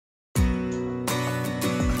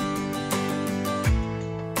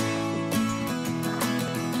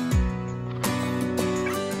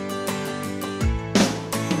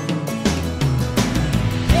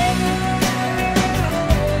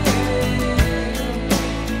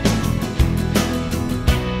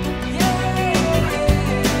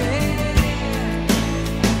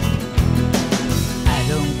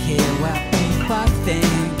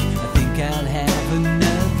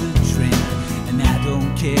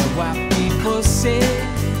care what people say,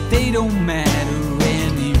 they don't matter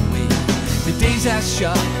anyway. The days are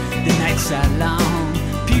short, the nights are long.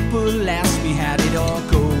 People ask me how did all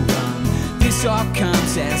go wrong. This all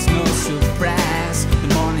comes as no surprise. The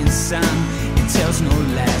morning sun, it tells no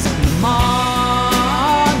lies. In the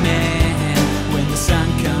morning, when the sun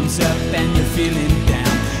comes up and you're feeling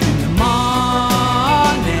down. In the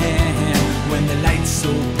morning, when the light's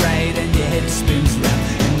so bright and your head spins round.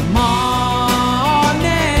 In the morning,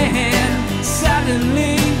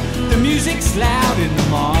 suddenly the music's loud. In the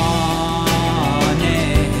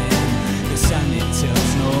morning, the sun, it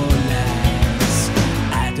tells no lies.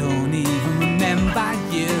 I don't even remember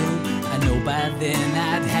you. I know by then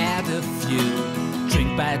I'd had a few. Drink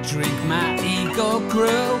by drink my ego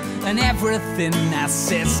grew, and everything I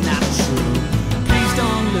said's not true. Please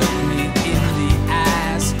don't look me in the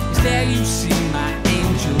eyes, 'cause there you see my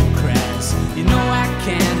angel cries. You know I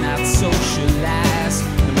cannot socialize.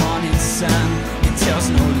 The morning sun, it tells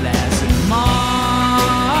no lies. In the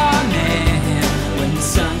morning, when the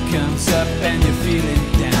sun comes up and you're feeling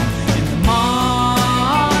down. In the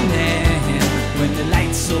morning, when the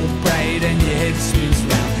light's so bright and your head spins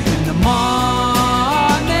round. In the morning,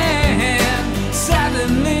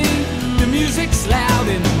 suddenly the music's loud.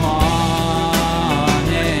 In the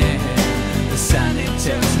morning, the sun, it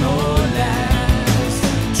tells no lies.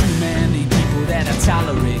 Too many people that I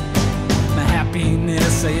tolerate. My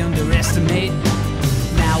happiness I underestimate.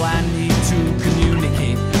 Now I need to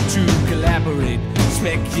communicate, to collaborate,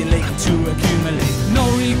 speculate, to accumulate. No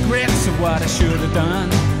regrets of what I should have done.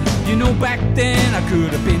 You know back then I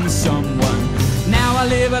could have been someone. Now I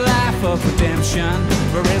live a life of redemption,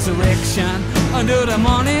 a resurrection under the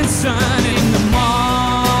morning sun. In the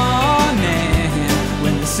morning,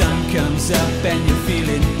 when the sun comes up and you're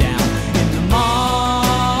feeling down. In the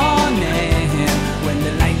morning, when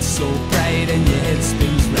the light's so bright and your head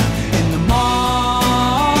spins round. In the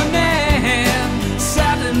morning,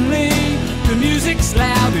 suddenly the music's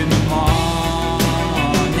loud. In the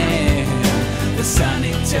morning, the sun,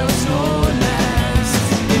 it tells no lies.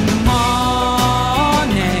 In the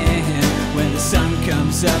morning, when the sun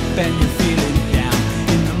comes up and you're feeling down.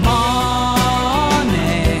 In the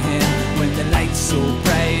morning, when the light's so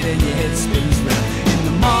bright and your head spins round. In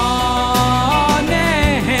the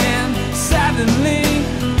morning, suddenly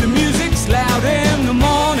the music's loud. In the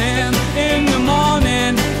morning, in the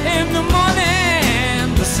morning, in the morning,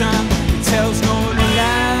 the sun, it tells no